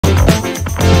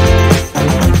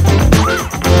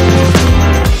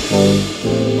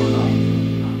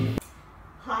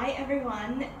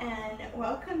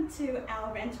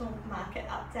our rental market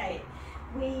update.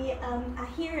 We are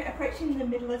here approaching the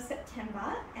middle of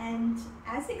September, and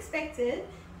as expected,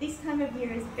 this time of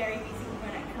year is very busy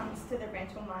when it comes to the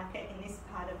rental market in this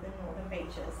part of the Northern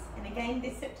Beaches. And again,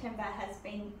 this September has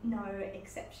been no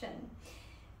exception.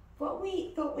 What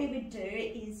we thought we would do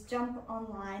is jump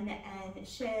online and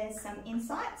share some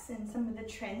insights and some of the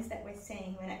trends that we're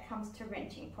seeing when it comes to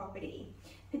renting property,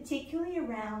 particularly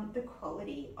around the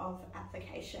quality of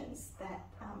applications that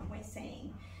we're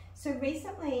seeing. So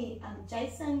recently,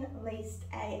 Jason leased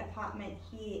an apartment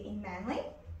here in Manly.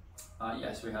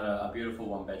 Yes, we had a beautiful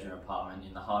one-bedroom apartment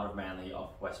in the heart of Manly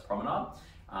off West Promenade.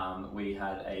 We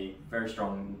had a very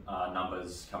strong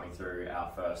numbers coming through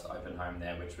our first open home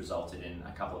there, which resulted in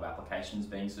a couple of applications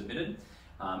being submitted.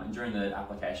 And during the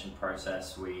application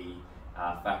process, we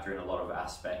factor in a lot of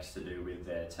aspects to do with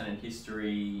their tenant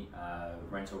history,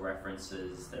 rental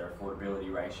references, their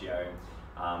affordability ratio.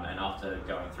 And after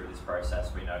going through this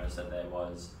process, we noticed that there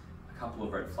was a couple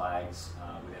of red flags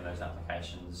within those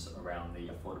applications around the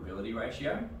affordability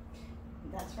ratio.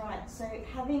 That's right. So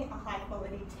having a high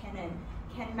quality tenant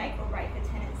can make or break a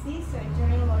tenancy. So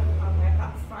doing a lot of homework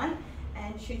up front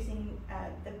and choosing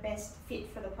the best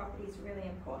fit for the property is really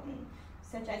important.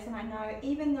 So Jason, I know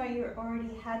even though you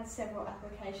already had several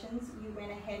applications, you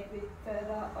went ahead with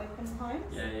further open homes?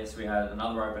 Yes, we had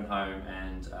another open home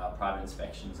and private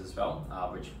inspections as well,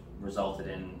 which resulted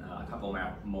in a couple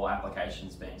more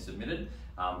applications being submitted,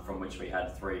 from which we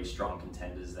had 3 strong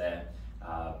contenders there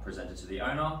presented to the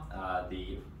owner.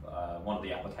 One of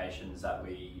the applications that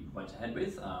we went ahead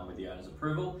with the owner's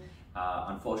approval,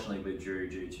 unfortunately withdrew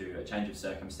due to a change of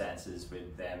circumstances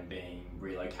with them being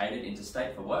relocated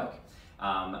interstate for work.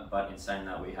 But in saying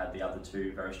that, we had the other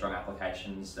 2 very strong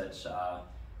applications that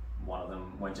one of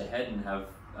them went ahead and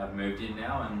have moved in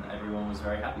now, and everyone was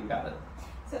very happy about it.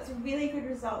 So it's a really good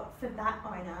result for that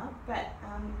owner, but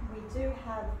we do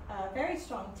have a very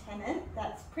strong tenant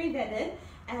that's pre-vetted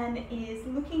and is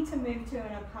looking to move to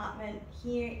an apartment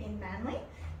here in Manly.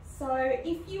 So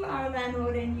if you are a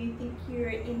landlord and you think you're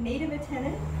in need of a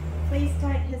tenant, please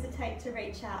don't hesitate to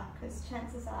reach out, because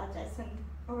chances are Jason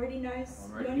already knows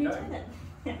your new tenant.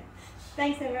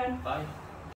 Thanks everyone. Bye.